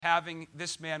having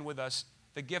this man with us.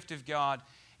 The gift of God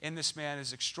in this man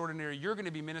is extraordinary. You're going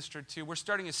to be ministered to. We're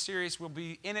starting a series. We'll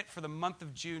be in it for the month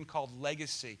of June called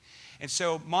Legacy. And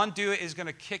so Mondua is going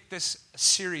to kick this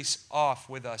series off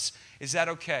with us. Is that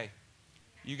okay?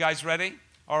 You guys ready?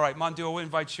 All right, Mondua, we'll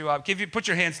invite you up. Put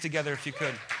your hands together if you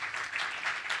could.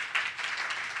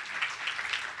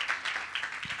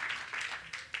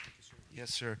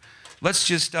 Yes, sir. Let's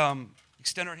just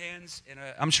extend our hands. And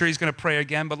I'm sure he's going to pray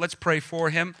again, but let's pray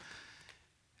for him.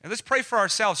 And let's pray for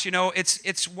ourselves. You know,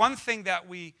 it's one thing that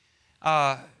we,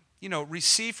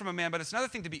 receive from a man, but it's another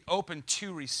thing to be open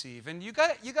to receive. And you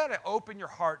got to open your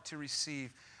heart to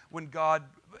receive when God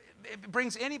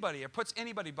brings anybody or puts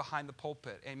anybody behind the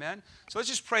pulpit. Amen? So let's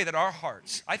just pray that our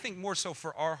hearts, I think more so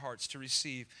for our hearts, to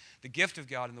receive the gift of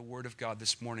God and the Word of God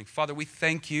this morning. Father, we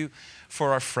thank you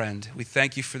for our friend. We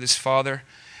thank you for this father,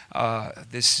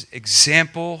 this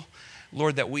example,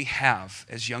 Lord, that we have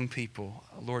as young people,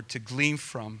 Lord, to glean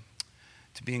from,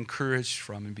 to be encouraged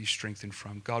from, and be strengthened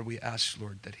from. God, we ask,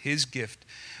 Lord, that his gift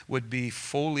would be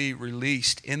fully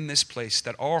released in this place,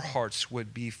 that our hearts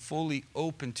would be fully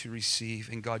open to receive,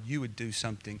 and God, you would do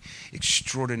something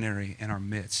extraordinary in our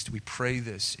midst. We pray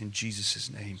this in Jesus'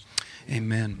 name.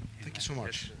 Amen. Thank you so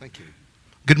much. Thank you.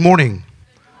 Good morning.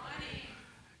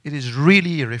 It is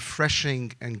really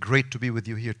refreshing and great to be with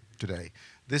you here today.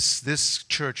 This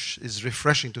church is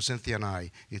refreshing to Cynthia and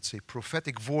I. It's a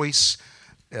prophetic voice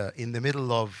in the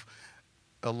middle of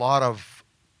a lot of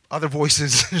other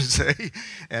voices, say,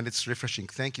 and it's refreshing.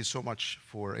 Thank you so much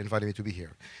for inviting me to be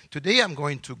here. Today I'm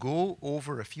going to go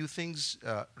over a few things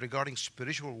regarding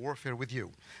spiritual warfare with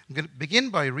you. I'm going to begin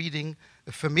by reading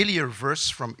a familiar verse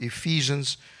from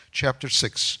Ephesians chapter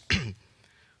 6.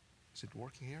 Is it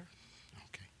working here?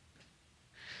 Okay.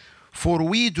 For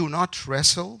we do not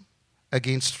wrestle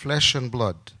against flesh and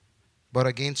blood, but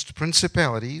against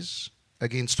principalities,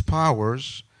 against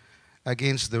powers,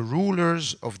 against the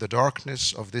rulers of the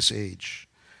darkness of this age,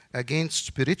 against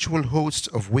spiritual hosts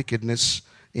of wickedness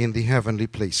in the heavenly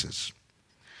places.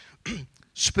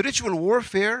 Spiritual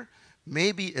warfare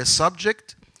may be a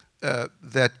subject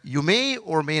that you may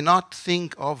or may not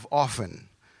think of often.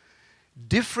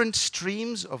 Different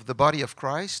streams of the body of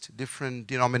Christ, different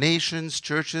denominations,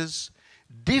 churches,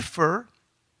 differ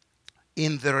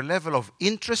in their level of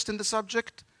interest in the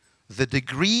subject, the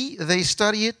degree they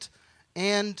study it,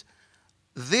 and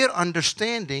their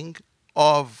understanding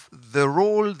of the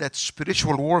role that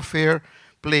spiritual warfare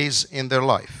plays in their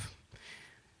life.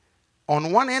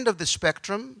 On one end of the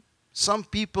spectrum, some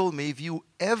people may view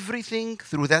everything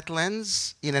through that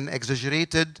lens in an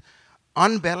exaggerated,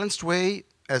 unbalanced way,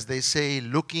 as they say,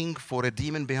 looking for a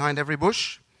demon behind every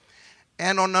bush.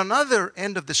 And on another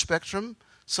end of the spectrum,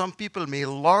 some people may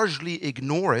largely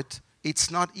ignore it.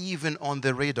 It's not even on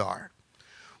the radar.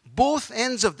 Both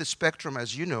ends of the spectrum,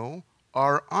 as you know,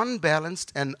 are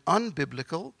unbalanced and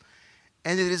unbiblical,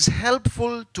 and it is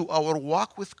helpful to our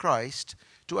walk with Christ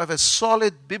to have a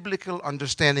solid biblical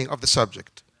understanding of the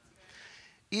subject.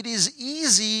 It is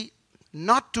easy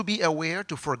not to be aware,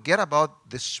 to forget about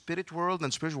the spirit world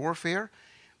and spiritual warfare,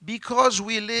 because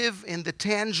we live in the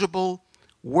tangible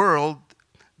world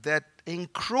that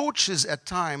encroaches at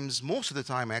times, most of the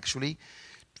time actually,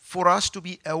 for us to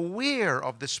be aware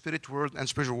of the spirit world and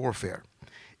spiritual warfare.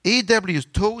 A.W.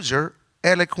 Tozer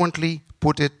eloquently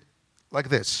put it like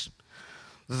this: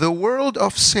 the world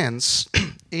of sense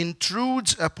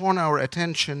intrudes upon our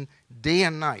attention day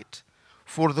and night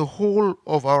for the whole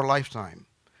of our lifetime.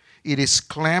 It is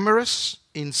clamorous,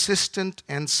 insistent,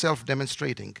 and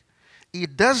self-demonstrating.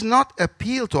 It does not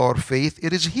appeal to our faith.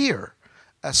 It is here,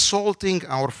 assaulting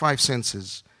our five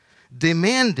senses,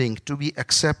 demanding to be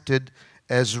accepted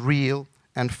as real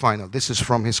and final. This is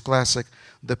from his classic,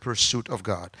 The Pursuit of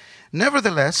God.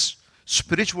 Nevertheless,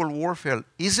 spiritual warfare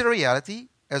is a reality,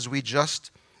 as we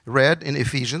just read in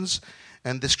Ephesians,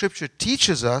 and the scripture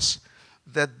teaches us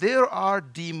that there are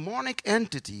demonic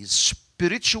entities,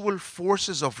 spiritual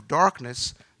forces of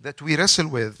darkness that we wrestle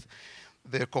with.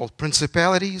 They're called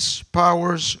principalities,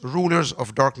 powers, rulers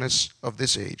of darkness of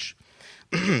this age.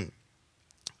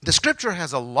 The scripture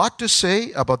has a lot to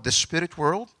say about the spirit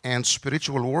world and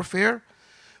spiritual warfare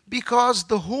because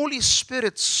the Holy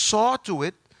Spirit saw to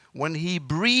it when he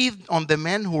breathed on the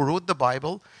men who wrote the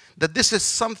Bible that this is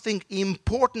something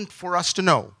important for us to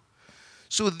know.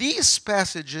 So these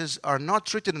passages are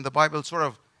not written in the Bible sort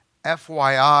of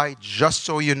FYI, just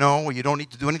so you know, you don't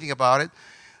need to do anything about it.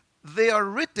 They are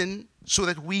written so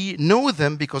that we know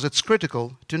them because it's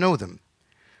critical to know them.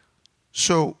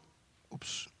 So,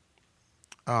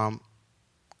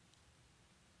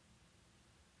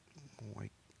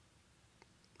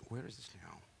 where is this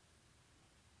now?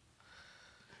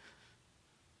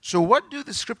 So what do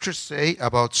the scriptures say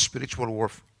about spiritual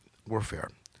warfare?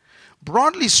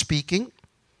 Broadly speaking,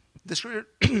 there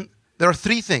are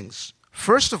three things.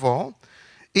 First of all,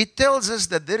 it tells us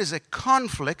that there is a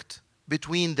conflict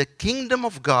between the kingdom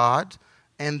of God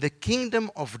and the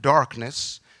kingdom of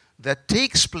darkness that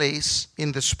takes place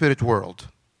in the spirit world.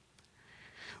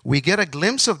 We get a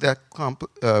glimpse of that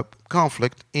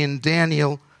conflict in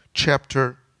Daniel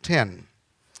chapter 10.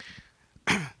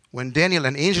 When Daniel,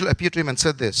 an angel appeared to him and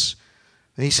said this,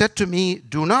 and he said to me,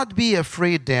 "Do not be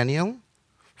afraid, Daniel,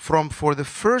 for the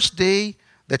first day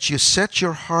that you set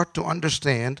your heart to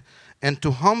understand and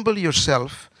to humble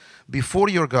yourself before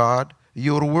your God,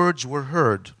 your words were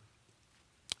heard.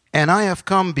 And I have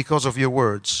come because of your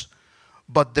words.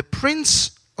 But the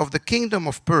prince of the kingdom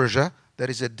of Persia," that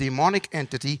is a demonic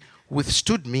entity,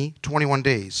 "withstood me 21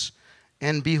 days.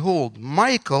 And behold,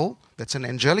 Michael," that's an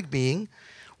angelic being,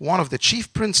 "one of the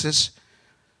chief princes,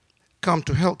 came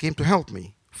to help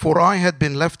me. For I had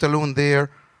been left alone there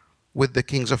with the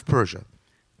kings of Persia."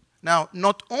 Now,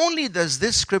 not only does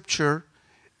this scripture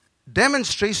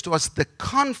demonstrate to us the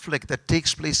conflict that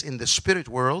takes place in the spirit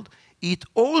world, it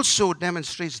also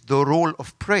demonstrates the role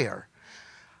of prayer.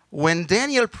 When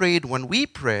Daniel prayed, when we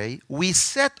pray, we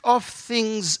set off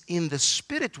things in the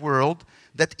spirit world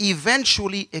that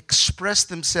eventually express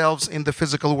themselves in the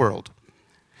physical world.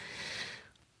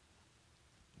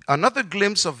 Another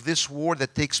glimpse of this war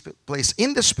that takes place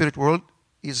in the spirit world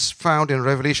is found in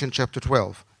Revelation chapter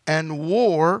 12. "And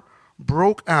war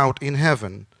broke out in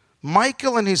heaven.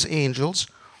 Michael and his angels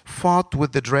fought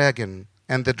with the dragon,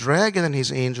 and the dragon and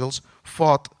his angels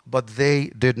fought, but they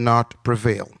did not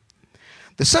prevail."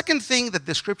 The second thing that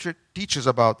the scripture teaches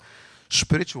about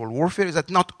spiritual warfare is that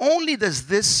not only does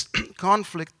this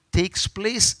conflict takes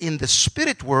place in the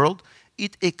spirit world,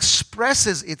 it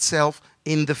expresses itself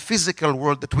in the physical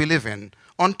world that we live in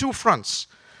on two fronts.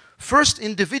 First,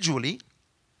 individually,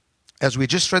 as we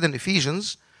just read in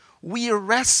Ephesians, we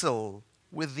wrestle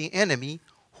with the enemy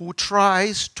who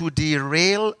tries to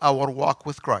derail our walk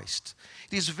with Christ.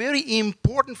 It is very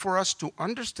important for us to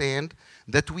understand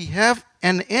that we have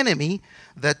an enemy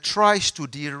that tries to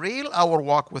derail our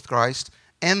walk with Christ,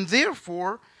 and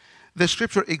therefore the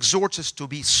scripture exhorts us to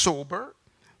be sober,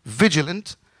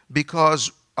 vigilant, because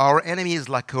our enemy is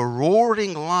like a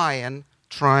roaring lion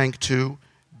trying to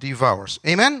devour us.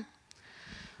 Amen?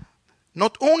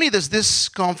 Not only does this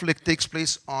conflict take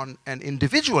place on an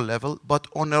individual level, but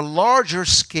on a larger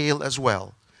scale as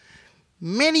well.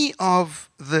 Many of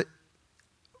the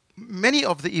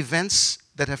events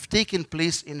that have taken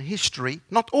place in history,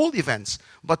 not all the events,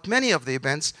 but many of the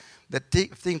events that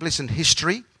take place in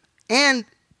history and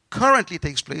currently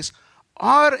takes place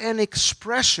are an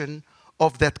expression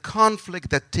of that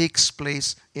conflict that takes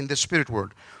place in the spirit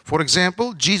world. For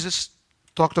example, Jesus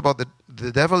talked about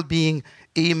the devil being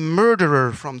a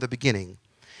murderer from the beginning.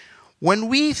 When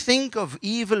we think of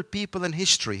evil people in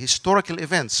history, historical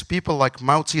events, people like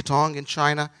Mao Zedong in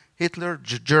China, Hitler,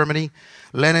 Germany,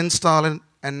 Lenin, Stalin,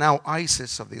 and now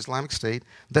ISIS of the Islamic State,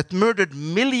 that murdered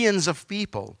millions of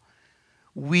people,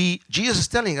 Jesus is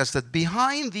telling us that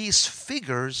behind these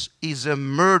figures is a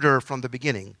murder from the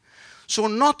beginning. So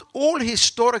not all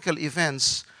historical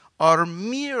events are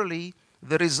merely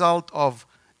the result of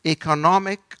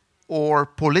economic or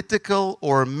political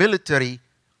or military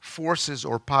forces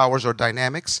or powers or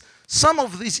dynamics. Some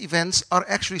of these events are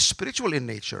actually spiritual in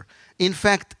nature. In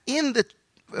fact, in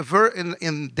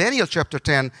Daniel chapter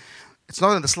 10, it's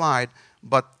not on the slide,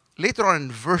 but later on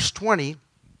in verse 20,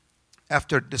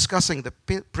 after discussing the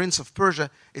prince of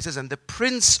Persia, it says, "And the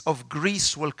prince of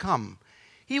Greece will come."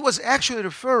 He was actually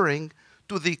referring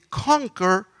to the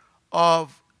conquer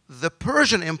of the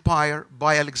Persian Empire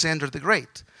by Alexander the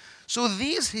Great. So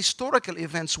these historical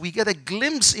events, we get a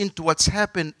glimpse into what's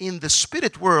happened in the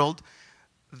spirit world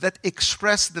that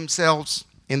express themselves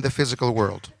in the physical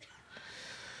world.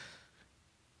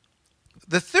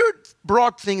 The third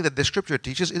broad thing that the scripture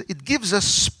teaches, it gives us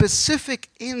specific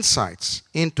insights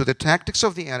into the tactics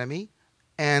of the enemy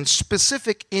and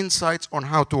specific insights on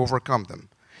how to overcome them.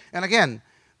 And again,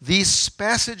 these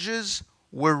passages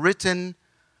were written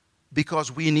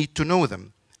because we need to know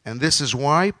them. And this is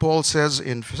why Paul says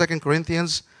in 2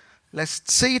 Corinthians, "Lest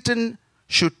Satan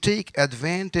should take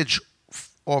advantage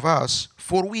of us,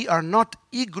 for we are not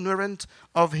ignorant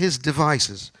of his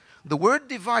devices." The word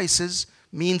devices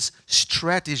means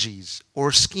strategies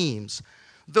or schemes.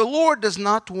 The Lord does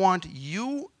not want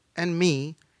you and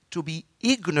me to be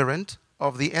ignorant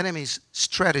of the enemy's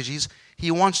strategies.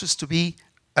 He wants us to be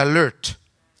alert.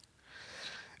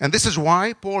 And this is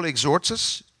why Paul exhorts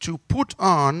us to put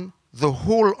on the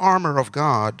whole armor of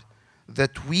God,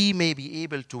 that we may be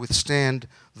able to withstand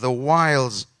the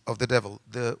wiles of the devil.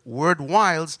 The word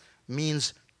wiles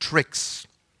means tricks.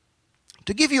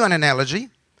 To give you an analogy,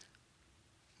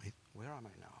 where am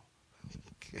I now?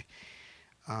 Okay.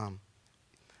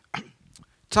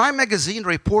 Time magazine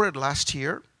reported last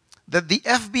year that the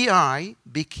FBI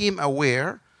became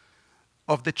aware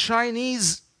of the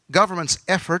Chinese government's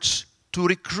efforts to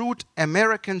recruit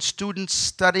American students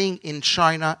studying in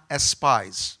China as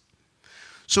spies.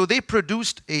 So they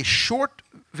produced a short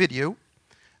video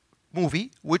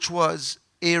movie, which was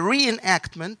a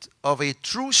reenactment of a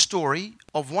true story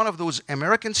of one of those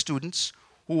American students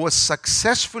who was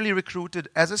successfully recruited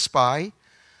as a spy,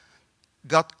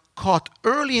 got caught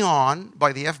early on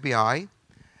by the FBI,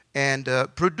 and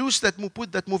put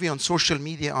that movie on social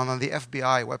media on the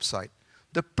FBI website.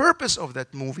 The purpose of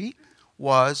that movie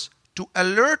was to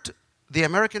alert the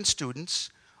American students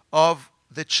of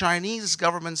the Chinese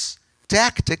government's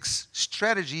tactics,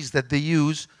 strategies that they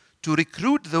use to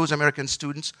recruit those American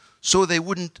students so they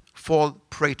wouldn't fall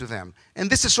prey to them. And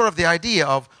this is sort of the idea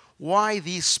of why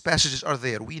these passages are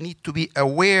there. We need to be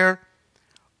aware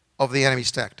of the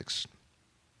enemy's tactics.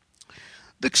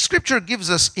 The scripture gives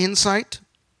us insight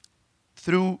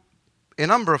through a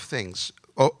number of things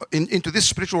into this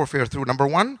spiritual warfare through, number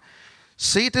one,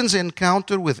 Satan's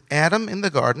encounter with Adam in the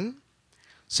garden,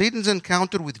 Satan's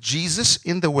encounter with Jesus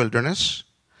in the wilderness,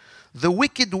 the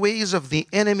wicked ways of the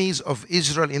enemies of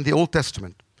Israel in the Old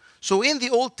Testament. So in the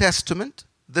Old Testament,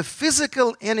 the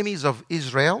physical enemies of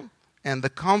Israel and the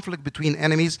conflict between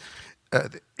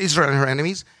Israel and her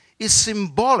enemies is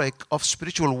symbolic of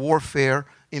spiritual warfare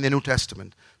in the New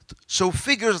Testament. So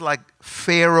figures like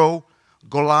Pharaoh,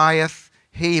 Goliath,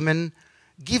 Haman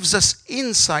gives us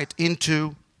insight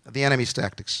into the enemy's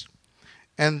tactics.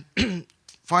 And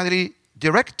finally,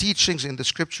 direct teachings in the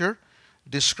scripture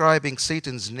describing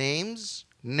Satan's names,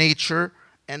 nature,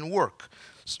 and work.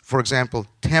 For example,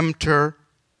 tempter,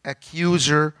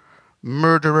 accuser,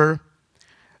 murderer,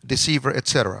 deceiver,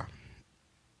 etc.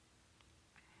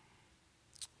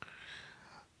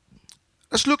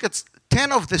 Let's look at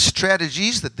 10 of the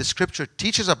strategies that the scripture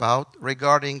teaches about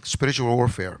regarding spiritual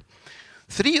warfare.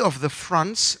 3 of the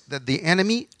fronts that the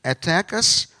enemy attack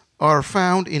us are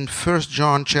found in 1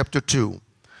 John chapter 2.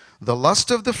 The lust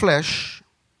of the flesh,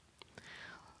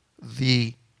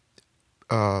 the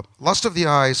lust of the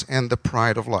eyes, and the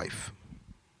pride of life.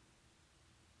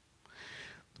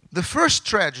 The first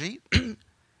tragedy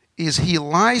is he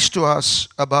lies to us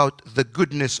about the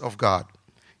goodness of God.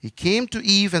 He came to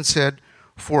Eve and said,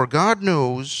 "For God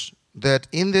knows that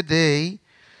in the day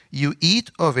you eat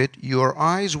of it, your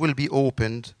eyes will be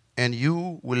opened, and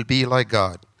you will be like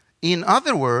God." In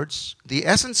other words, the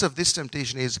essence of this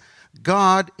temptation is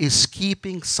God is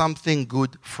keeping something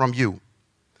good from you.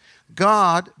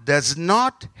 God does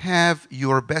not have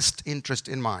your best interest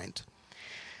in mind.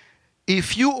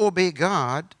 If you obey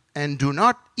God and do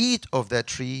not eat of that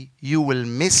tree, you will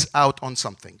miss out on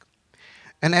something.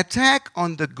 An attack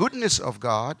on the goodness of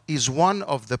God is one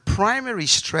of the primary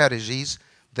strategies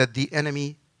that the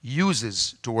enemy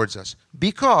uses towards us.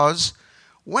 Because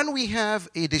when we have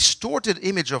a distorted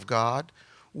image of God,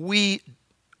 we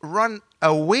run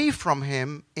away from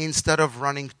Him instead of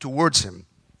running towards Him.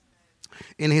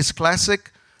 In his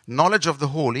classic Knowledge of the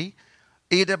Holy,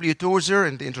 A.W. Tozer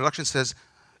in the introduction says,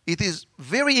 "It is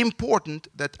very important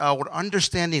that our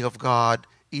understanding of God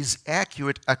is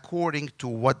accurate according to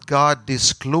what God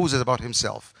discloses about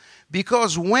Himself.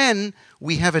 Because when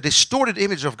we have a distorted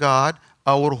image of God,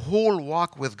 our whole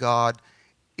walk with God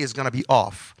is going to be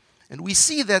off." And we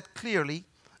see that clearly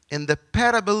in the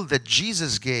parable that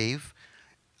Jesus gave,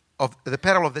 of the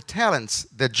parable of the talents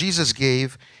that Jesus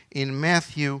gave in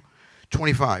Matthew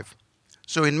 25.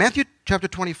 So in Matthew chapter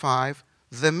 25,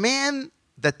 the man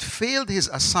that failed his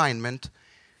assignment,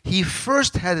 he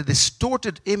first had a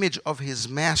distorted image of his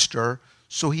master,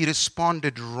 so he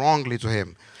responded wrongly to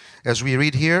him. As we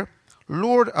read here,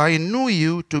 "Lord, I knew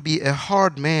you to be a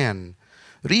hard man,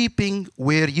 reaping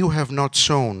where you have not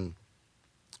sown,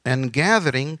 and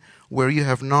gathering where you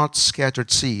have not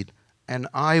scattered seed. And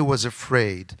I was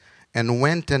afraid, and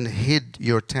went and hid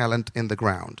your talent in the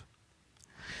ground."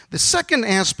 The second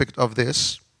aspect of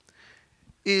this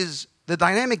is the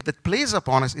dynamic that plays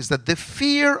upon us is that the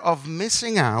fear of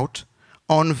missing out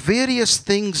on various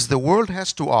things the world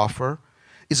has to offer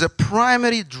is a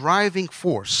primary driving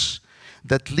force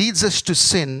that leads us to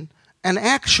sin and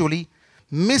actually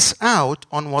miss out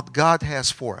on what God has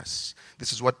for us.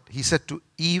 This is what he said to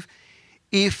Eve,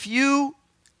 "If you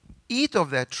eat of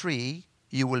that tree,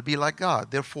 you will be like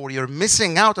God. Therefore, you're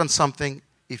missing out on something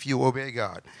if you obey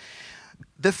God."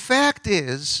 The fact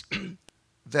is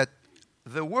that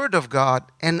the Word of God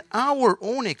and our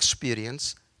own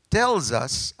experience tells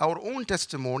us, our own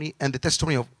testimony and the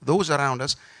testimony of those around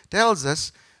us tells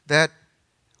us that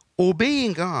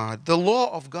obeying God, the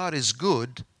law of God is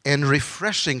good and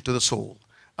refreshing to the soul.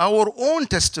 Our own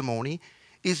testimony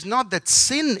is not that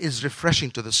sin is refreshing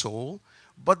to the soul,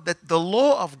 but that the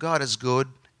law of God is good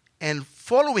and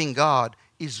following God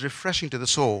is refreshing to the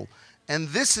soul. And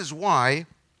this is why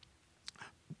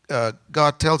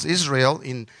God tells Israel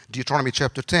in Deuteronomy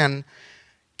chapter 10,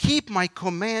 keep my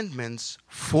commandments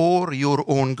for your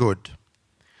own good.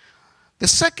 The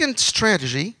second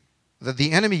strategy that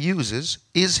the enemy uses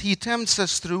is he tempts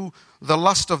us through the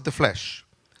lust of the flesh.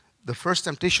 The first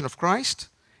temptation of Christ,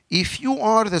 if you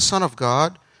are the Son of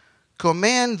God,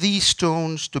 command these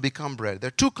stones to become bread. There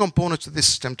are two components to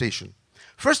this temptation.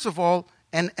 First of all,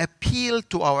 an appeal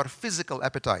to our physical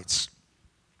appetites,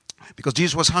 because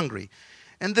Jesus was hungry.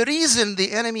 And the reason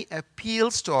the enemy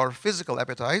appeals to our physical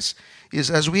appetites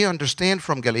is, as we understand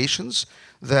from Galatians,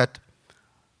 that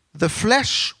the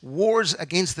flesh wars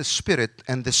against the spirit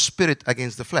and the spirit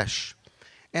against the flesh.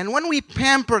 And when we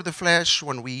pamper the flesh,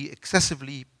 when we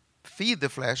excessively feed the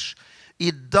flesh,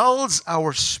 it dulls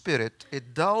our spirit,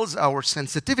 it dulls our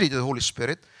sensitivity to the Holy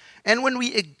Spirit. And when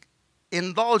we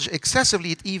indulge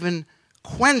excessively, it even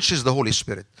quenches the Holy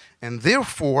Spirit. And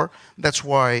therefore, that's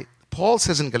why Paul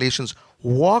says in Galatians,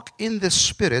 walk in the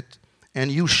Spirit,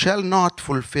 and you shall not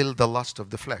fulfill the lust of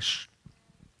the flesh.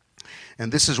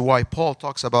 And this is why Paul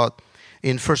talks about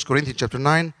in 1 Corinthians chapter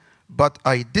 9, but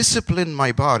I discipline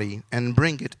my body and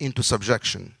bring it into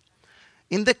subjection.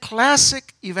 In the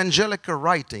classic evangelical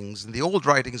writings, in the old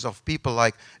writings of people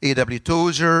like A.W.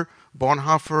 Tozer,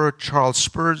 Bonhoeffer, Charles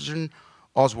Spurgeon,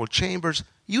 Oswald Chambers,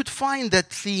 you'd find that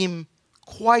theme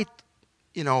quite,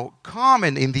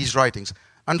 common in these writings.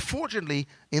 Unfortunately,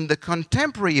 in the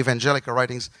contemporary evangelical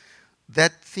writings,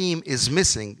 that theme is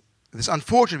missing. It's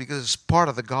unfortunate because it's part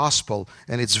of the gospel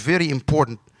and it's very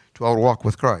important to our walk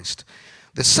with Christ.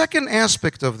 The second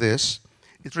aspect of this,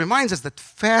 it reminds us that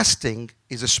fasting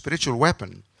is a spiritual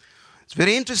weapon. It's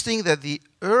very interesting that the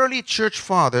early church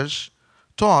fathers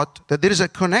taught that there is a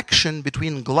connection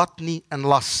between gluttony and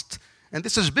lust. And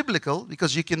this is biblical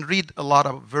because you can read a lot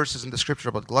of verses in the scripture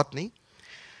about gluttony.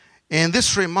 And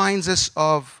this reminds us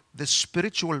of the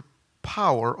spiritual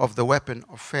power of the weapon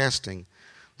of fasting.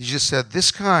 Jesus said,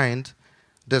 this kind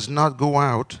does not go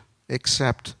out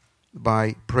except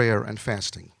by prayer and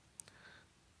fasting.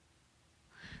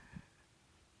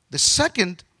 The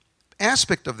second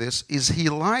aspect of this is he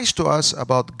lies to us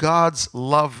about God's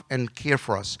love and care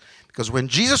for us. Because when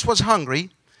Jesus was hungry,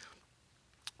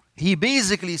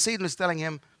 Satan is telling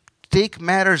him, take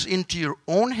matters into your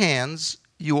own hands.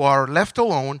 You are left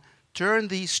alone. Turn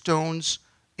these stones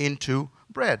into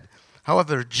bread.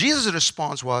 However, Jesus'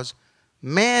 response was,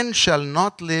 man shall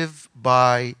not live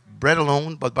by bread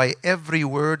alone, but by every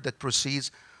word that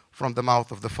proceeds from the mouth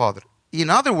of the Father. In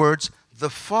other words, the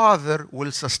Father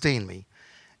will sustain me.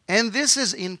 And this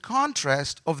is in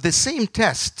contrast of the same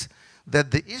test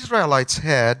that the Israelites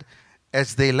had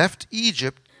as they left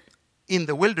Egypt in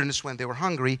the wilderness when they were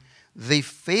hungry. They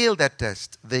failed that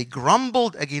test. They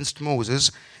grumbled against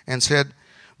Moses and said,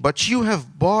 but you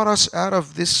have brought us out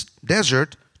of this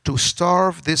desert to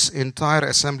starve this entire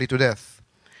assembly to death.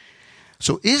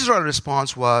 So Israel's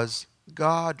response was,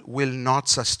 God will not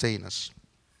sustain us.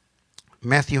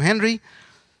 Matthew Henry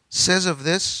says of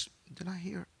this, did I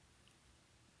hear?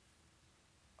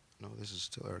 No, this is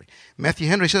still early. Matthew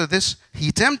Henry said of this,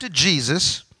 he tempted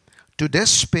Jesus to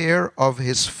despair of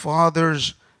his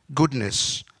Father's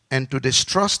goodness and to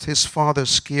distrust his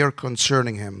Father's care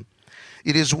concerning him.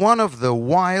 It is one of the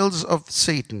wiles of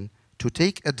Satan to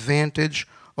take advantage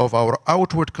of our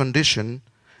outward condition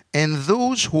and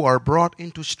those who are brought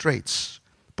into straits,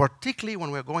 particularly when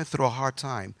we're going through a hard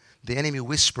time. The enemy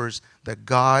whispers that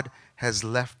God has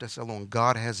left us alone.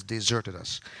 God has deserted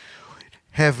us.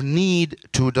 Have need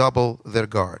to double their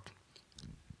guard.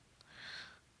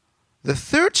 The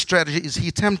third strategy is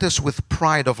he tempts us with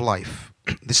pride of life.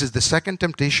 This is the second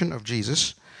temptation of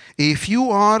Jesus. If you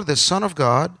are the Son of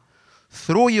God,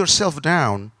 throw yourself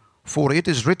down, for it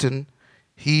is written,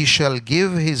 he shall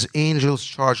give his angels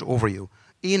charge over you.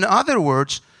 In other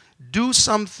words, do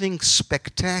something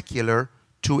spectacular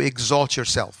to exalt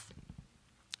yourself.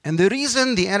 And the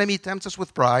reason the enemy tempts us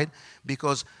with pride,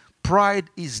 because pride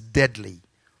is deadly.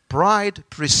 Pride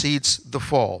precedes the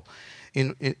fall.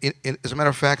 As a matter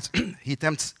of fact, he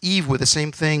tempts Eve with the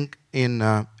same thing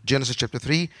in Genesis chapter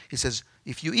 3. He says,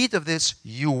 if you eat of this,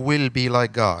 you will be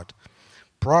like God.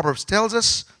 Proverbs tells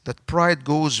us that pride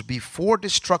goes before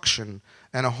destruction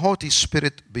and a haughty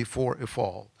spirit before a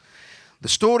fall. The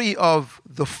story of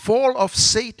the fall of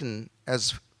Satan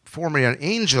as formerly an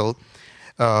angel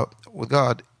with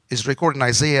God is recorded in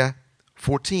Isaiah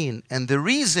 14. And the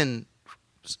reason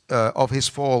of his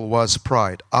fall was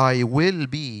pride. I will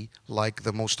be like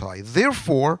the Most High.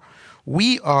 Therefore,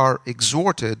 we are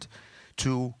exhorted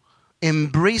to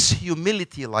embrace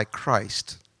humility like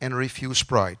Christ and refuse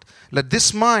pride. Let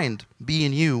this mind be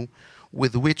in you,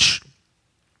 which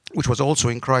was also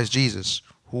in Christ Jesus,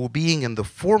 who being in the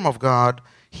form of God,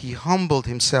 he humbled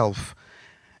himself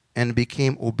and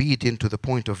became obedient to the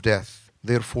point of death.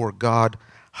 Therefore, God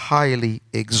highly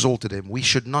exalted him. We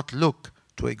should not look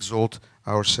to exalt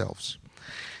ourselves.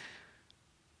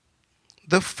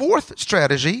 The fourth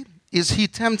strategy is he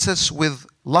tempts us with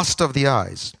lust of the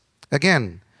eyes.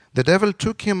 Again, the devil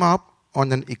took him up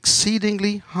on an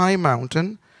exceedingly high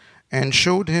mountain and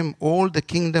showed him all the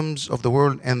kingdoms of the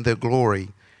world and their glory.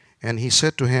 And he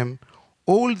said to him,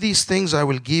 all these things I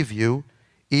will give you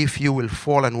if you will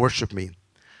fall and worship me.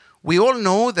 We all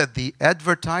know that the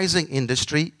advertising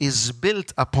industry is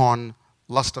built upon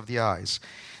lust of the eyes.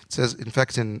 It says, in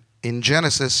fact, in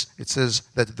Genesis, it says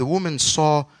that the woman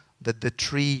saw that the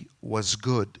tree was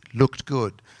good, looked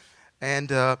good. And,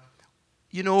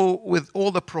 with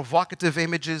all the provocative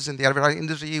images in the advertising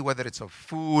industry, whether it's of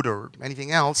food or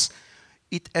anything else,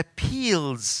 it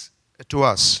appeals to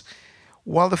us.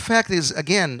 While the fact is,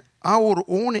 again,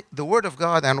 the Word of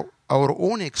God and our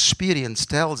own experience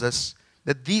tells us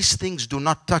that these things do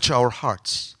not touch our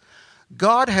hearts.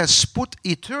 God has put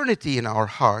eternity in our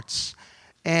hearts,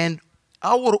 and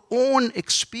our own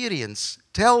experience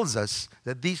tells us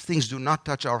that these things do not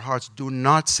touch our hearts, do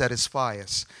not satisfy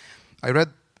us. I read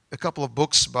a couple of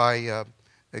books by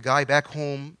a guy back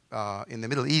home in the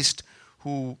Middle East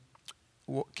who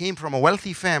came from a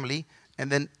wealthy family,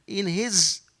 and then in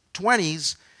his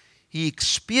 20s, he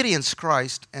experienced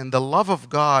Christ, and the love of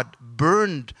God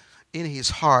burned in his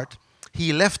heart.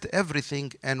 He left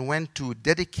everything and went to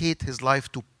dedicate his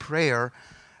life to prayer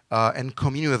and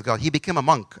communion with God. He became a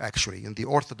monk, actually, in the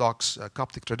Orthodox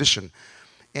Coptic tradition.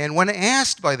 And when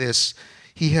asked by this,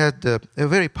 he had a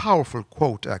very powerful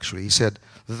quote, actually. He said,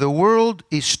 the world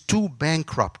is too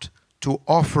bankrupt to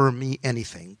offer me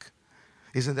anything.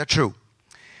 Isn't that true?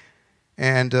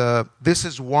 And this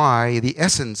is why the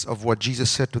essence of what Jesus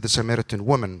said to the Samaritan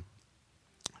woman,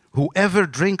 whoever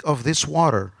drink of this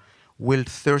water will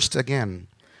thirst again,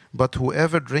 but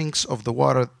whoever drinks of the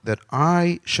water that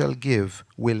I shall give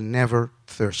will never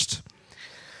thirst.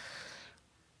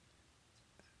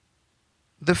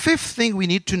 The fifth thing we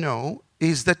need to know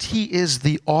is that he is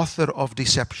the author of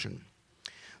deception.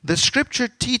 The scripture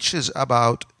teaches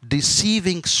about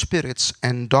deceiving spirits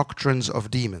and doctrines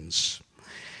of demons.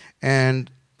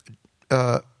 And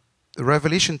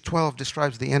Revelation 12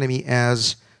 describes the enemy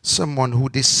as someone who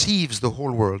deceives the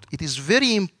whole world. It is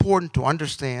very important to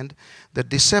understand that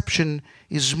deception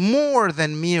is more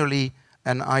than merely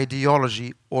an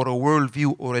ideology or a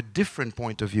worldview or a different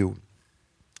point of view.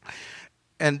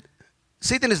 And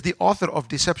Satan is the author of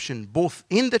deception both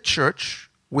in the church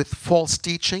with false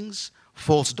teachings,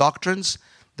 false doctrines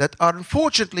that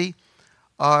unfortunately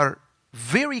are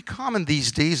very common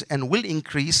these days and will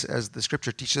increase as the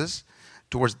scripture teaches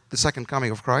towards the second coming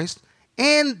of Christ,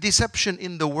 and deception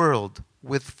in the world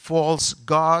with false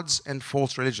gods and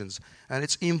false religions. And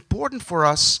it's important for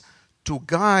us to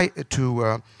guard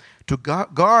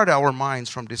our minds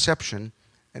from deception.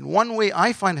 And one way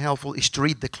I find helpful is to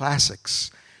read the classics,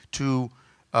 to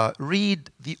read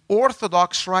the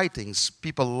Orthodox writings,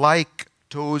 people like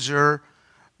Tozer,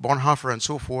 Bonhoeffer, and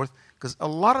so forth, because a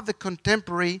lot of the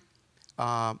contemporary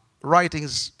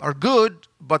writings are good,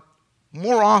 but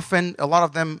more often a lot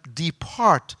of them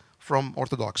depart from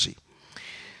orthodoxy.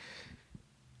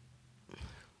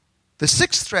 The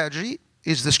sixth strategy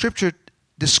is the scripture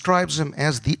describes him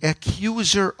as the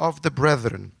accuser of the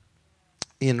brethren.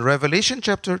 In Revelation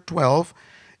chapter 12,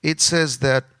 it says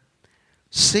that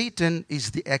Satan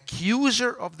is the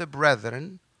accuser of the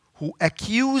brethren who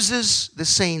accuses the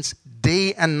saints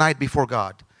day and night before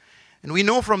God. And we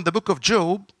know from the book of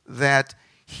Job that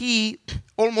he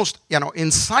almost,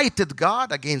 incited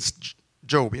God against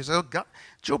Job. He said, God,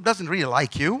 Job doesn't really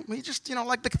like you. He just,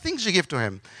 like the things you give to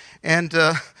him. And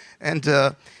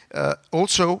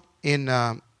also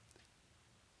in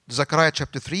Zechariah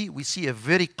chapter 3, we see a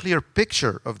very clear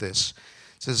picture of this.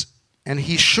 It says, and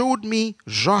he showed me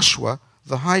Joshua,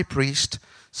 the high priest,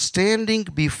 standing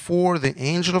before the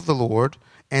angel of the Lord,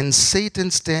 and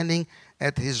Satan standing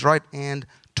at his right hand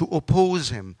to oppose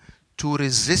him, to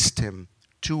resist him,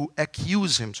 to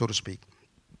accuse him, so to speak.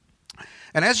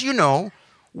 And as you know,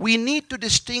 we need to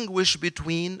distinguish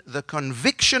between the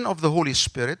conviction of the Holy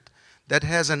Spirit that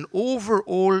has an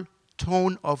overall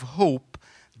tone of hope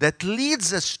that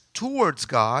leads us towards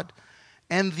God,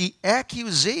 and the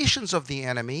accusations of the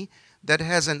enemy that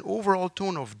has an overall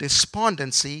tone of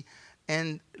despondency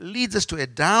and leads us to a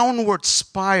downward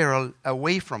spiral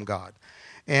away from God.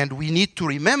 And we need to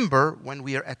remember, when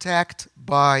we are attacked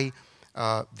by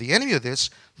the enemy of this,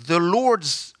 the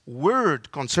Lord's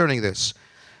word concerning this.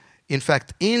 In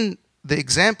fact, in the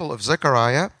example of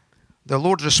Zechariah, the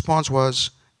Lord's response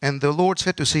was, "And the Lord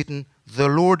said to Satan, the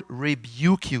Lord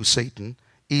rebuke you, Satan.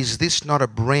 Is this not a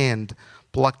brand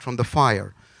plucked from the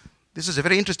fire?" This is a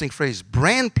very interesting phrase.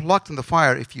 Brand plucked in the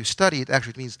fire, if you study it,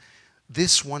 actually it means,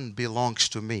 this one belongs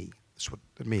to me. That's what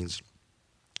it means.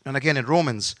 And again in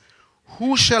Romans,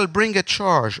 who shall bring a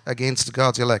charge against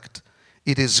God's elect?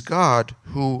 It is God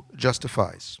who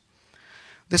justifies.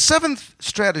 The seventh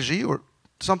strategy, or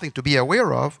something to be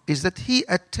aware of, is that he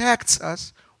attacks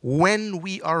us when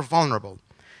we are vulnerable.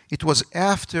 It was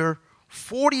after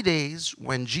 40 days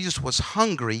when Jesus was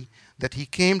hungry that he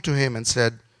came to him and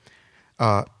said,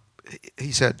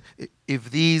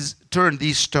 turn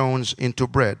these stones into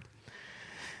bread.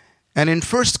 And in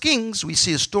 1 Kings, we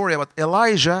see a story about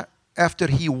Elijah after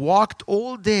he walked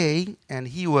all day and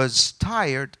he was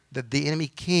tired, that the enemy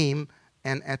came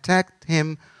and attacked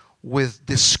him with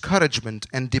discouragement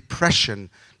and depression,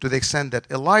 to the extent that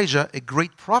Elijah, a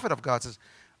great prophet of God, says,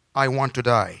 "I want to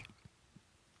die."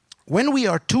 When we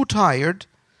are too tired,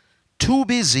 too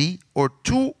busy, or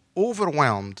too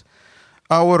overwhelmed,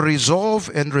 our resolve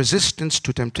and resistance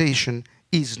to temptation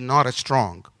is not as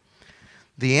strong.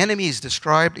 The enemy is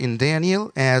described in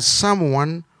Daniel as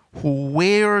someone who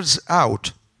wears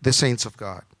out the saints of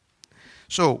God.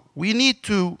 So we need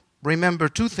to remember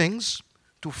two things: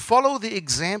 to follow the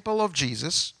example of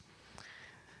Jesus,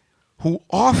 who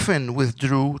often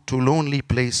withdrew to lonely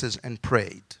places and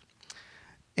prayed.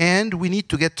 And we need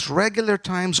to get regular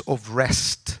times of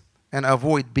rest and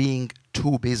avoid being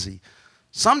too busy.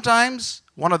 Sometimes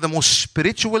one of the most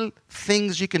spiritual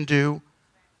things you can do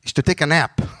is to take a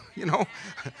nap, you know.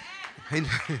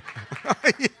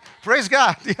 Praise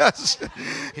God, yes.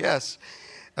 Yes.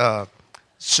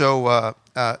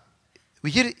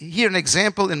 We hear an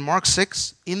example in Mark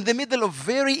 6, in the middle of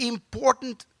very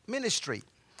important ministry.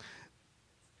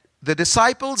 The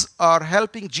disciples are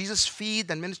helping Jesus feed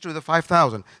and minister to the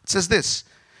 5,000. It says this: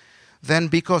 then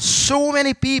because so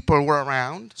many people were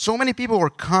around, so many people were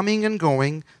coming and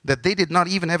going, that they did not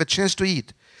even have a chance to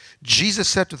eat, Jesus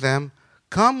said to them,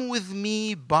 "Come with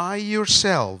me by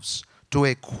yourselves to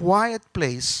a quiet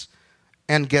place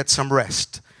and get some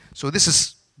rest." So this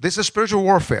is spiritual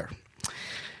warfare.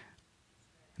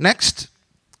 Next,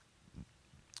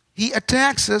 he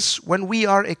attacks us when we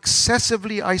are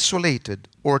excessively isolated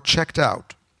or checked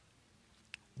out.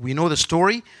 We know the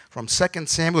story from 2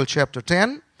 Samuel chapter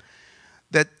 10,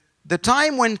 that the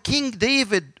time when King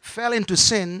David fell into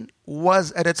sin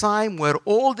was at a time where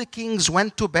all the kings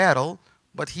went to battle,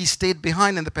 but he stayed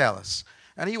behind in the palace.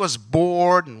 And he was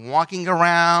bored and walking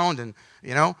around, and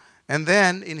and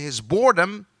then in his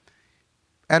boredom,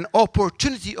 an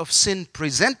opportunity of sin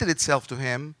presented itself to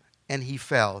him, and he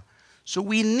fell. So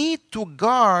we need to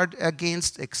guard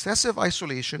against excessive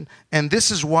isolation, and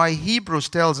this is why Hebrews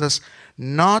tells us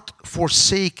not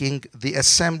forsaking the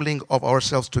assembling of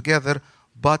ourselves together,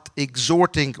 but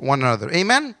exhorting one another.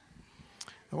 Amen?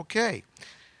 Okay.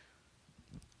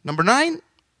 Number 9,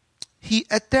 he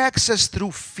attacks us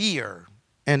through fear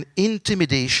and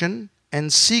intimidation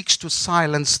and seeks to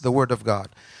silence the word of God.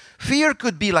 Fear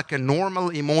could be like a normal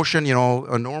emotion,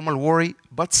 a normal worry,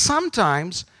 but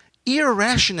sometimes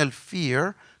irrational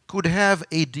fear could have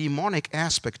a demonic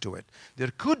aspect to it.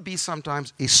 There could be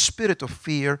sometimes a spirit of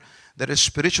fear that is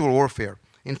spiritual warfare.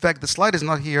 In fact, the slide is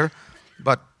not here,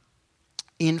 but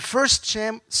in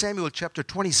 1 Samuel chapter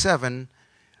 27,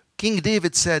 King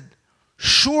David said,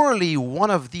 "Surely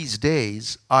one of these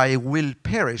days I will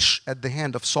perish at the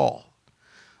hand of Saul."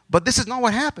 But this is not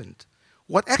what happened.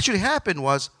 What actually happened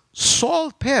was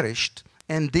Saul perished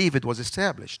and David was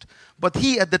established. But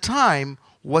he at the time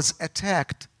was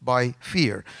attacked by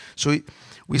fear. So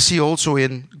we see also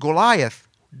in Goliath,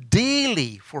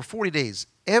 daily for 40 days,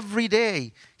 every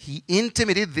day he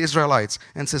intimidated the Israelites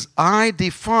and says, "I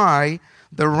defy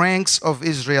the ranks of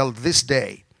Israel this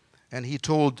day." And he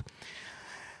told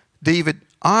David,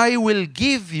 "I will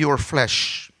give your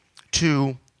flesh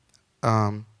to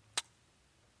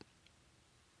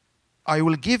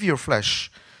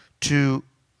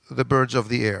the birds of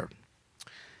the air."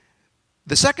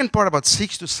 The second part about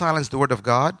seeks to silence the word of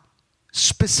God,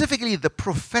 specifically the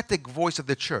prophetic voice of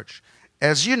the church.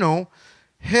 As you know,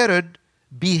 Herod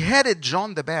beheaded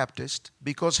John the Baptist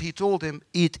because he told him,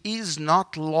 "It is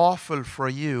not lawful for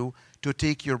you to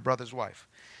take your brother's wife."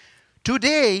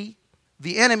 Today,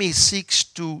 the enemy seeks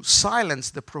to silence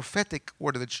the prophetic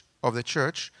word of the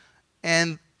church,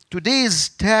 and today's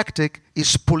tactic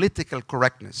is political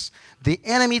correctness. The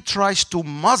enemy tries to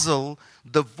muzzle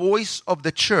the voice of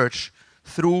the church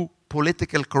through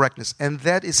political correctness, and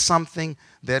that is something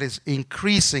that is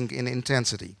increasing in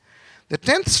intensity. The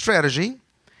 10th strategy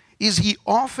is he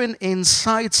often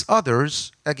incites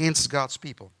others against God's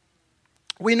people.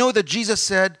 We know that Jesus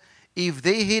said, "If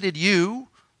they hated you,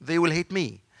 they will hate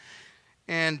me."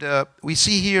 And we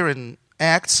see here in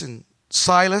Acts, in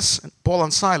Paul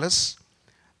and Silas,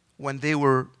 when they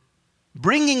were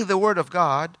bringing the word of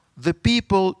God, the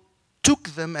people took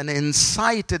them and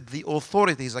incited the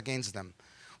authorities against them.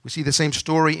 We see the same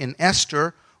story in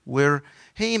Esther, where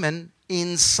Haman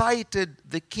incited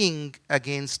the king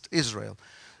against Israel.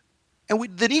 And we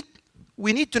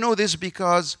need to know this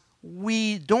because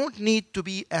we don't need to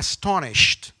be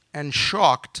astonished and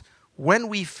shocked when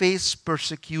we face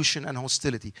persecution and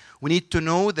hostility. We need to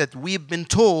know that we've been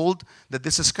told that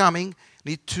this is coming.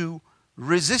 We need to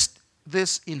resist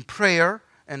this in prayer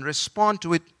and respond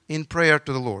to it in prayer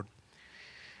to the Lord.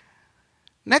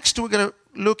 Next, we're going to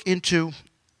look into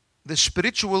the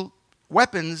spiritual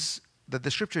weapons that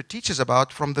the Scripture teaches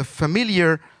about from the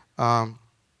familiar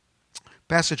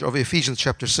passage of Ephesians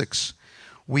chapter 6.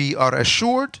 We are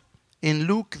assured in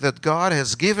Luke that God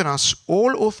has given us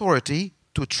all authority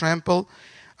to trample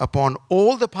upon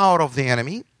all the power of the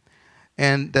enemy,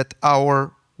 and that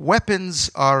our weapons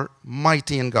are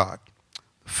mighty in God.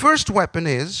 First weapon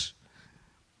is,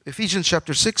 Ephesians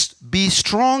chapter 6, be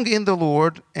strong in the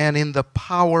Lord and in the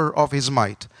power of his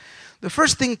might. The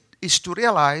first thing is to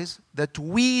realize that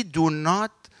we do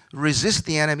not resist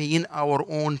the enemy in our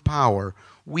own power.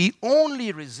 We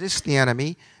only resist the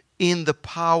enemy in the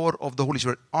power of the Holy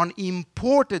Spirit, on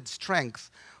imported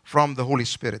strength from the Holy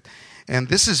Spirit. And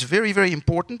this is very, very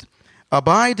important.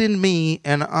 Abide in me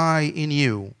and I in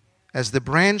you, as the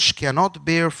branch cannot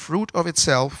bear fruit of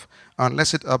itself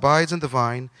unless it abides in the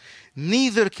vine,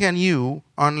 neither can you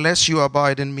unless you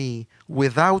abide in me.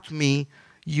 Without me,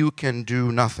 you can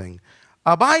do nothing.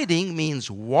 Abiding means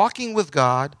walking with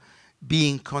God,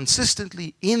 being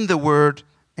consistently in the Word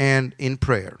and in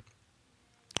prayer.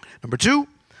 Number 2,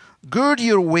 gird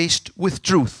your waist with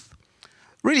truth.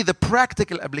 Really, the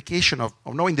practical application of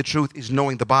knowing the truth is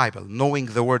knowing the Bible, knowing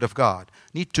the Word of God.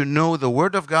 Need to know the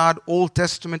Word of God, Old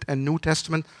Testament and New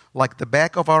Testament, like the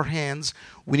back of our hands.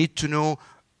 We need to know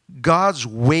God's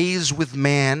ways with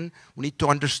man. We need to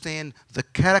understand the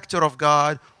character of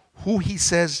God, who He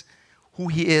says, who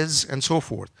He is, and so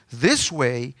forth. This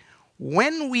way,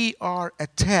 when we are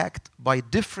attacked by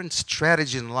different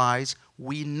strategies and lies,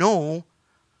 we know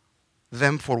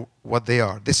them for what they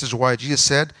are. This is why Jesus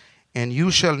said, "And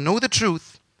you shall know the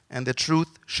truth, and the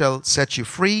truth shall set you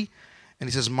free." And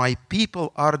He says, "My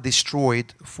people are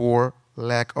destroyed for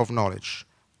lack of knowledge."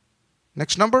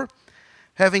 Next number,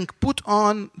 having put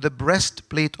on the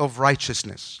breastplate of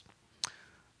righteousness.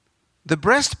 The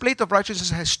breastplate of righteousness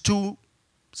has two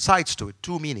sides to it,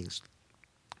 two meanings.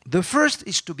 The first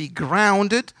is to be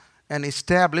grounded and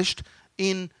established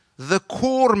in the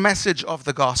core message of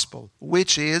the gospel,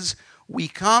 which is we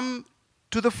come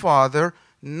to the Father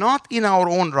not in our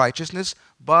own righteousness,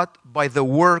 but by the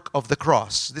work of the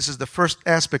cross. This is the first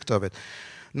aspect of it.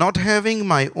 Not having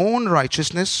my own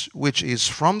righteousness, which is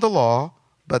from the law,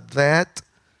 but that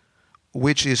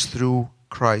which is through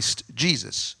Christ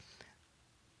Jesus.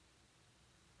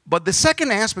 But the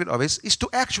second aspect of it is to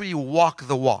actually walk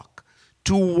the walk.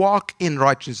 To walk in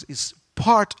righteousness is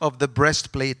part of the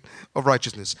breastplate of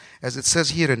righteousness. As it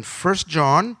says here in 1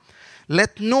 John,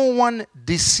 let no one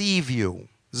deceive you.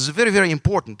 This is very, very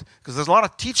important because there's a lot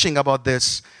of teaching about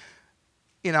this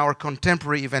in our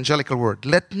contemporary evangelical world.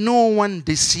 Let no one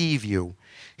deceive you.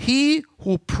 He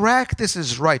who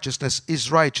practices righteousness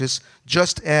is righteous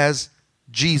just as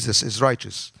Jesus is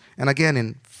righteous. And again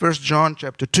in 1 John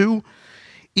chapter 2,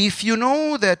 if you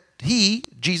know that He,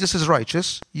 Jesus, is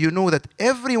righteous, you know that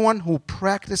everyone who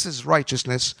practices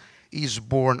righteousness is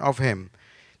born of Him.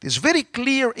 It is very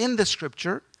clear in the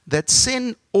Scripture that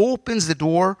sin opens the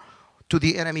door to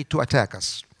the enemy to attack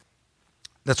us.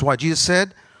 That's why Jesus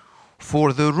said,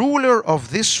 "For the ruler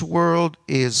of this world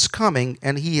is coming,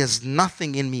 and he has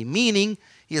nothing in me," meaning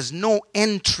he has no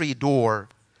entry door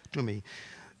to me.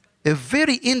 A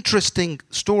very interesting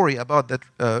story about that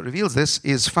reveals this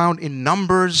is found in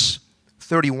Numbers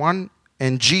 31,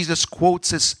 and Jesus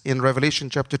quotes this in Revelation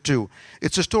chapter 2.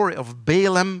 It's a story of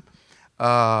Balaam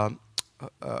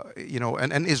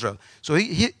and Israel. So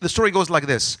the story goes like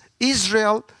this.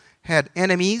 Israel had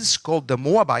enemies called the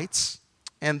Moabites,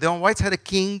 and the Moabites had a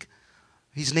king.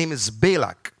 His name is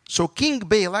Balak. So King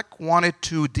Balak wanted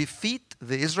to defeat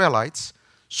the Israelites,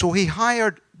 so he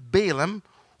hired Balaam,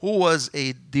 who was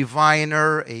a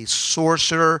diviner, a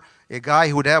sorcerer, a guy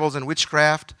who dabbles in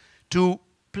witchcraft, to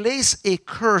place a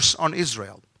curse on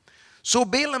Israel. So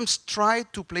Balaam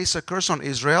tried to place a curse on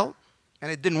Israel,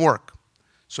 and it didn't work.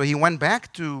 So he went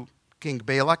back to King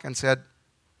Balak and said,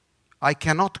 I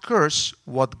cannot curse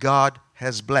what God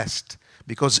has blessed,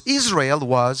 because Israel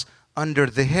was under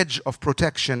the hedge of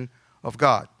protection of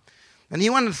God. And he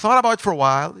went and thought about it for a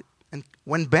while and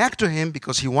went back to him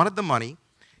because he wanted the money.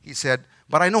 He said,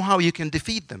 but I know how you can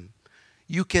defeat them.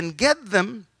 You can get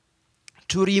them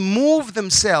to remove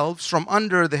themselves from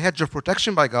under the hedge of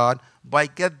protection by God by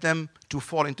get them to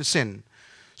fall into sin.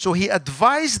 So he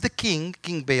advised the king,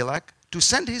 King Balak, to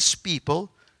send his people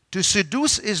to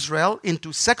seduce Israel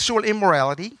into sexual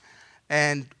immorality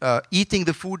and eating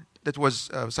the food that was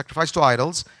sacrificed to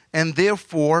idols, and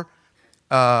therefore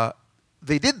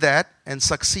they did that and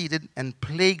succeeded, and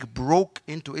plague broke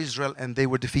into Israel and they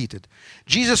were defeated.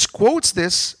 Jesus quotes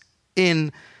this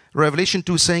in Revelation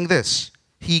 2 saying this,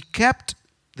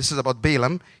 this is about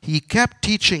Balaam, he kept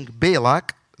teaching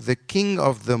Balak, the king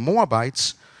of the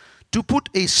Moabites, to put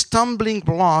a stumbling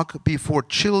block before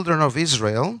children of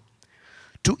Israel,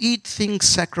 to eat things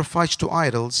sacrificed to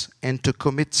idols, and to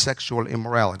commit sexual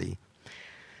immorality.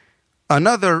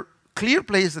 Another clear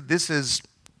place that this is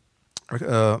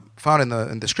found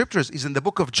in the scriptures is in the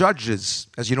book of Judges.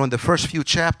 As you know, in the first few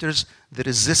chapters, there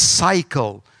is this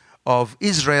cycle of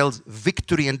Israel's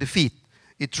victory and defeat.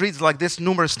 It reads like this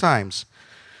numerous times.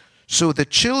 So the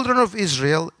children of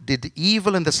Israel did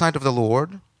evil in the sight of the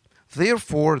Lord.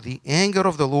 Therefore, the anger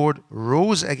of the Lord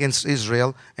rose against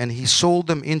Israel, and he sold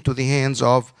them into the hands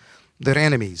of their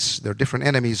enemies. Their different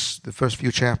enemies, the first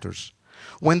few chapters.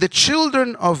 When the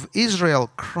children of Israel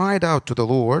cried out to the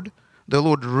Lord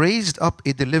raised up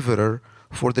a deliverer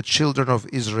for the children of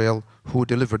Israel who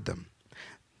delivered them.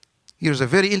 Here's a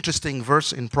very interesting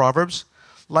verse in Proverbs.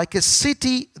 Like a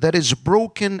city that is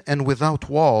broken and without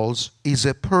walls is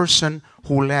a person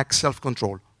who lacks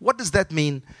self-control. What does that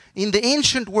mean? In the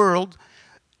ancient world,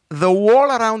 the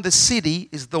wall around the city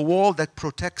is the wall that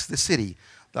protects the city,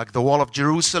 like the wall of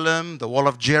Jerusalem, the wall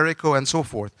of Jericho, and so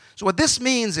forth. So what this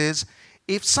means is,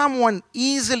 if someone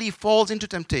easily falls into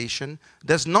temptation,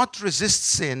 does not resist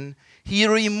sin, he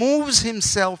removes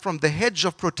himself from the hedge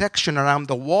of protection around,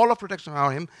 the wall of protection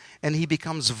around him, and he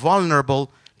becomes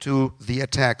vulnerable to the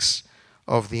attacks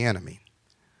of the enemy.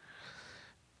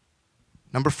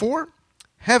 Number 4,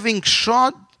 having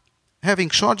shod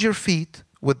your feet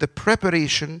with the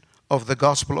preparation of the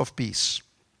gospel of peace.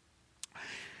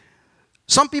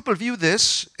 Some people view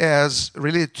this as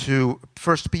related to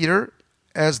 1 Peter,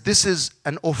 as this is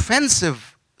an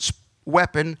offensive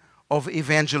weapon of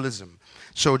evangelism.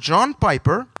 So John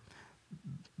Piper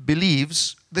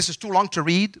believes, this is too long to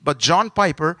read, but John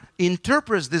Piper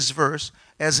interprets this verse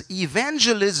as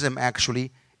evangelism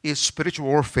actually is spiritual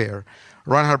warfare.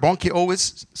 Reinhard Bonnke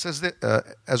always says that,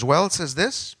 as well says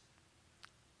this.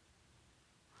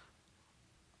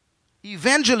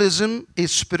 Evangelism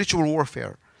is spiritual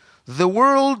warfare. The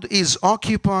world is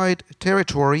occupied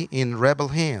territory in rebel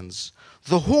hands.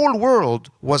 The whole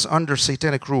world was under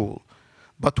satanic rule.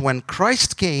 But when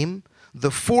Christ came,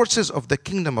 the forces of the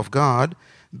kingdom of God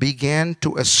began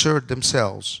to assert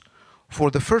themselves. For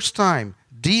the first time,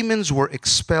 demons were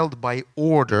expelled by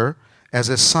order as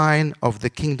a sign of the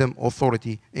kingdom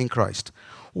authority in Christ.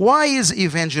 Why is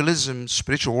evangelism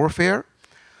spiritual warfare?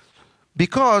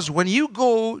 Because when you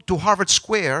go to Harvard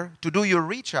Square to do your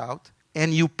reach out,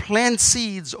 and you plant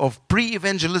seeds of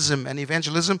pre-evangelism and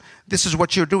evangelism, this is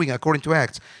what you're doing according to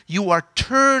Acts. You are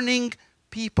turning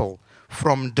people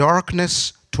from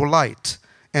darkness to light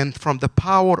and from the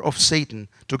power of Satan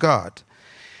to God.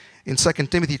 In 2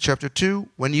 Timothy chapter 2,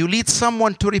 when you lead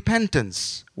someone to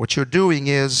repentance, what you're doing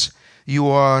is you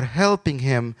are helping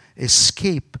him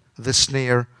escape the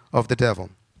snare of the devil.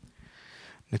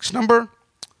 Next number.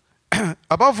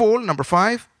 Above all, number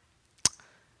 5,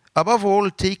 above all,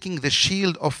 taking the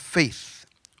shield of faith,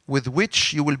 with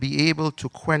which you will be able to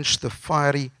quench the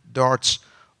fiery darts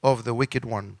of the wicked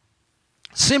one.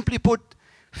 Simply put,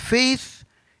 faith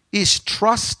is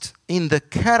trust in the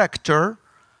character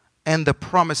and the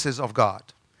promises of God.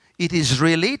 It is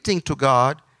relating to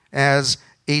God as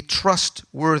a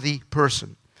trustworthy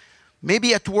person.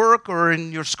 Maybe at work or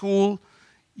in your school,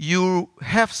 you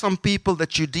have some people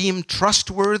that you deem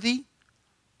trustworthy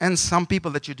and some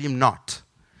people that you deem not.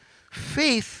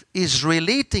 faith is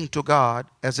relating to God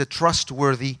as a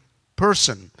trustworthy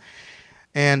person.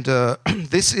 And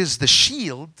this is the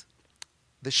shield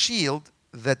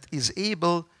that is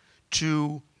able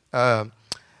to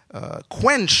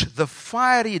quench the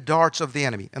fiery darts of the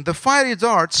enemy. And the fiery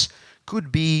darts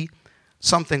could be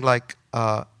something like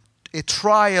a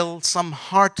trial, some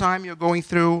hard time you're going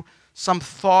through, some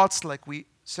thoughts, like we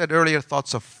said earlier,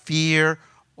 thoughts of fear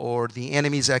or the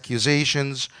enemy's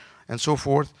accusations and so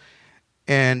forth.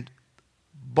 And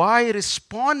by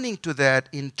responding to that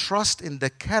in trust in the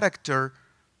character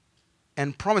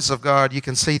and promise of God, you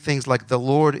can say things like, the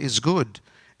Lord is good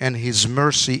and his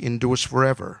mercy endures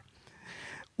forever.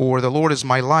 Or the Lord is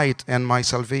my light and my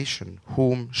salvation.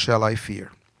 Whom shall I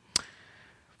fear?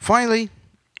 Finally,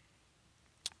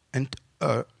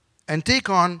 and take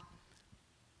on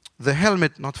the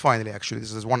helmet, not finally actually,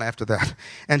 this is one after that,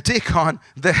 and take on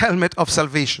the helmet of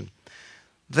salvation.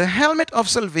 The helmet of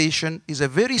salvation is a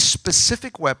very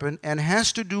specific weapon and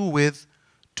has to do with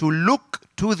to look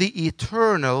to the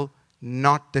eternal,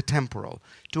 not the temporal.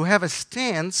 To have a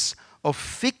stance of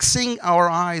fixing our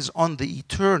eyes on the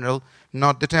eternal,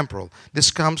 not the temporal.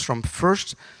 This comes from 1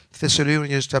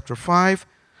 Thessalonians chapter 5.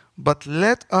 But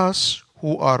let us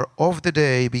who are of the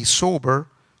day be sober,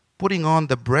 putting on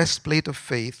the breastplate of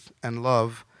faith and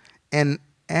love, and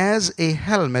as a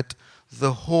helmet,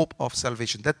 the hope of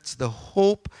salvation. That's the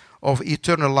hope of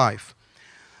eternal life.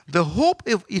 The hope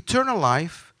of eternal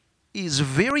life is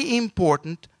very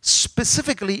important,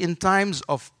 specifically in times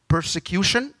of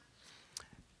persecution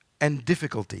and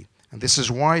difficulty. And this is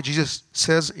why Jesus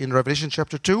says in Revelation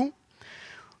chapter 2,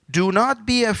 do not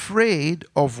be afraid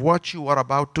of what you are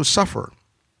about to suffer.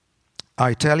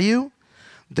 I tell you,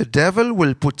 the devil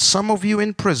will put some of you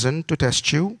in prison to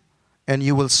test you, and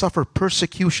you will suffer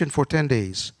persecution for 10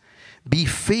 days. Be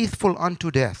faithful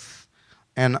unto death,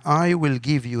 and I will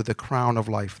give you the crown of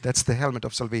life. That's the helmet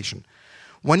of salvation.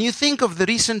 When you think of the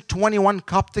recent 21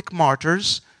 Coptic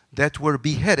martyrs that were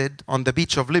beheaded on the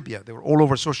beach of Libya, they were all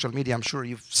over social media, I'm sure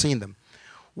you've seen them.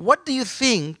 What do you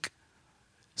think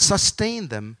sustained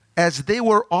them as they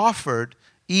were offered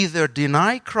either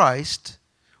deny Christ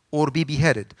or be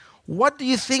beheaded? What do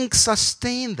you think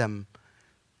sustained them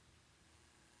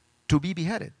to be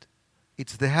beheaded?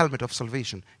 It's the helmet of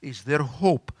salvation. It's their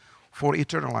hope for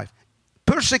eternal life.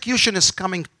 Persecution is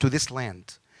coming to this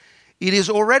land. It is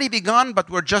already begun, but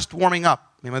we're just warming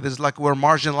up. You know, there's like we're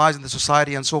marginalized in the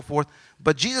society and so forth.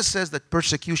 But Jesus says that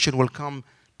persecution will come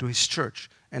to his church.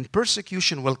 And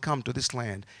persecution will come to this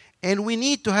land. And we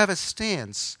need to have a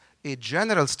stance, a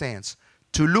general stance,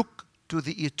 to look to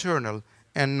the eternal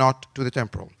and not to the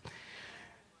temporal.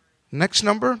 Next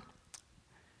number.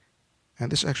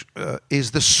 And this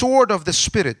is the sword of the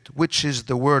Spirit, which is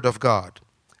the word of God.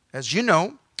 As you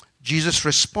know, Jesus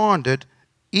responded,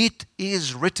 it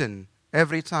is written,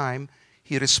 every time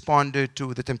he responded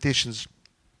to the temptations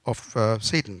of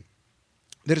Satan.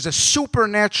 There is a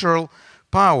supernatural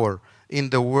power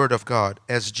in the word of God.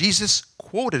 As Jesus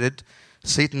quoted it,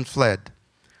 Satan fled.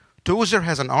 Tozer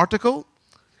has an article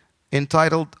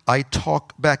entitled, I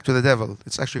Talk Back to the Devil.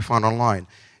 It's actually found online.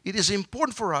 It is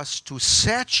important for us to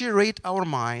saturate our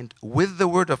mind with the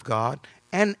Word of God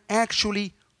and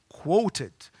actually quote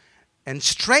it and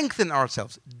strengthen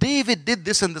ourselves. David did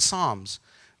this in the Psalms.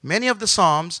 Many of the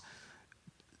Psalms,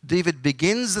 David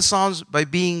begins the Psalms by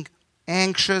being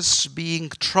anxious, being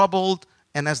troubled,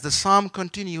 and as the Psalm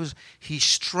continues, he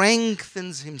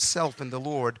strengthens himself in the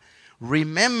Lord,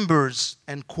 remembers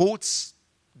and quotes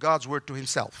God's Word to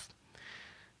himself.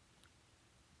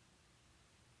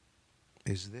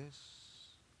 Is this?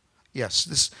 Yes,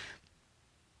 this.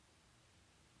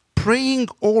 Praying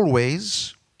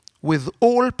always with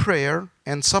all prayer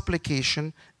and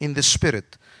supplication in the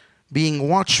Spirit, being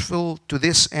watchful to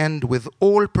this end with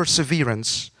all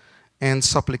perseverance and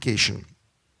supplication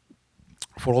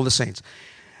for all the saints.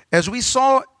 As we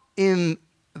saw in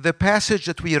the passage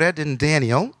that we read in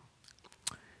Daniel,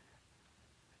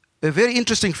 a very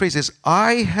interesting phrase is,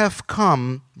 I have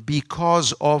come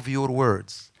because of your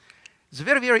words. It's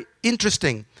very, very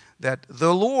interesting that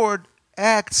the Lord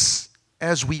acts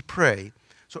as we pray.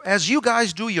 So as you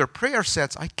guys do your prayer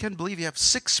sets, I can't believe you have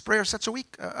 6 prayer sets a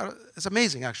week. It's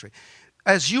amazing, actually.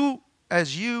 As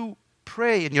you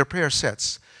pray in your prayer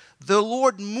sets, the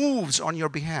Lord moves on your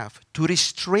behalf to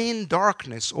restrain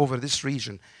darkness over this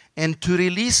region and to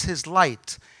release his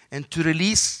light and to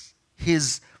release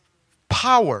his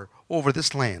power over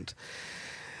this land.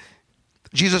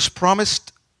 Jesus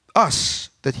promised us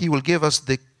that he will give us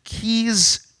the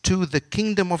keys to the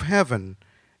kingdom of heaven,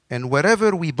 and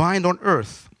whatever we bind on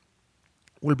earth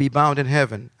will be bound in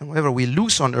heaven, and whatever we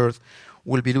loose on earth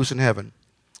will be loose in heaven.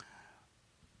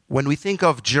 when we think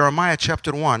of Jeremiah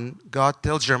chapter 1, God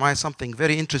tells Jeremiah something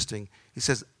very interesting. He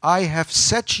says, I have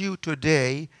set you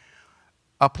today,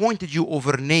 appointed you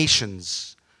over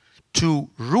nations, to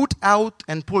root out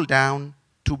and pull down,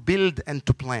 to build and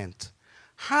to plant.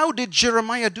 How did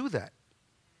Jeremiah do that?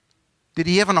 Did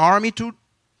he have an army to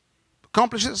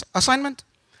accomplish his assignment?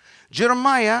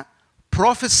 Jeremiah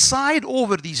prophesied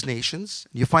over these nations.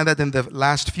 You find that in the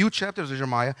last few chapters of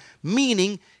Jeremiah,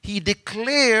 meaning he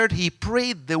declared, he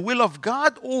prayed the will of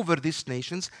God over these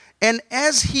nations, and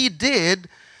as he did,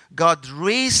 God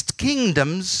raised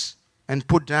kingdoms and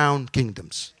put down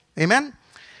kingdoms. Amen?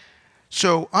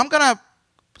 So I'm going to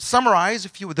summarize.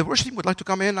 If the worship team would like to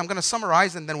come in, I'm going to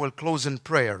summarize and then we'll close in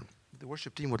prayer. The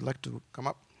worship team would like to come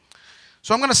up.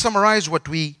 So I'm going to summarize what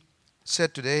we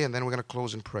said today and then we're going to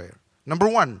close in prayer. Number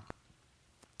 1,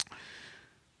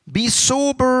 be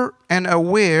sober and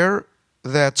aware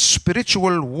that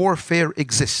spiritual warfare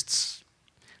exists.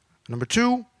 Number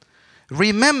 2,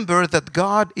 remember that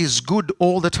God is good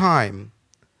all the time.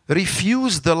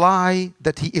 Refuse the lie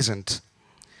that He isn't.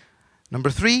 Number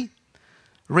 3,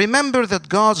 remember that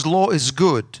God's law is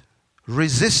good.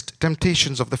 Resist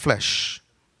temptations of the flesh.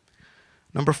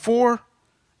 Number 4,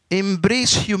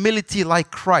 embrace humility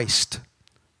like Christ.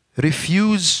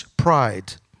 Refuse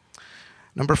pride.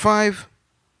 Number 5,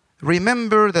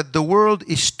 remember that the world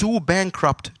is too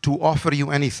bankrupt to offer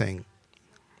you anything.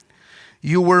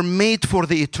 You were made for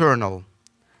the eternal.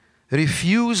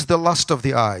 Refuse the lust of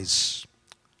the eyes.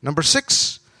 Number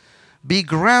 6, be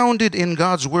grounded in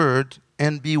God's word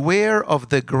and beware of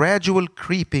the gradual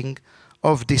creeping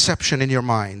of deception in your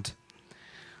mind.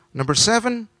 Number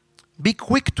 7, be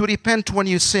quick to repent when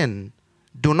you sin.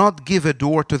 Do not give a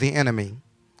door to the enemy.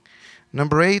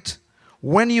 Number 8,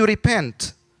 when you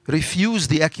repent, refuse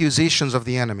the accusations of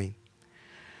the enemy.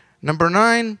 Number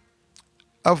 9,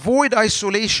 avoid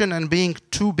isolation and being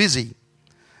too busy.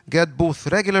 Get both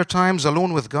regular times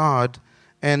alone with God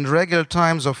and regular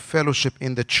times of fellowship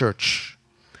in the church.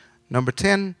 Number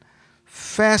 10,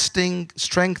 fasting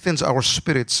strengthens our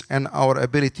spirits and our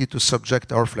ability to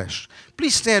subject our flesh.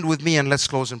 Please stand with me and let's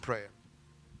close in prayer.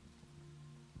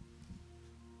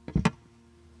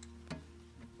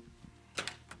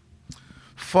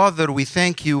 Father, we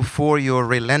thank you for your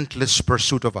relentless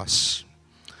pursuit of us.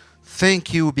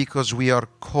 Thank you because we are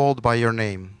called by your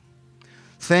name.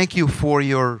 Thank you for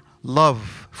your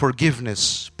love,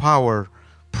 forgiveness, power,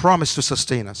 promise to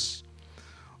sustain us.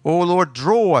 Oh Lord,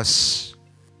 draw us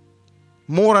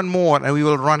more and more and we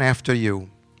will run after you.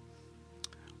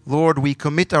 Lord, we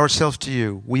commit ourselves to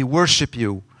you. We worship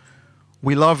you.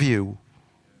 We love you.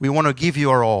 We want to give you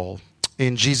our all.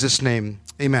 In Jesus' name,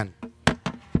 amen.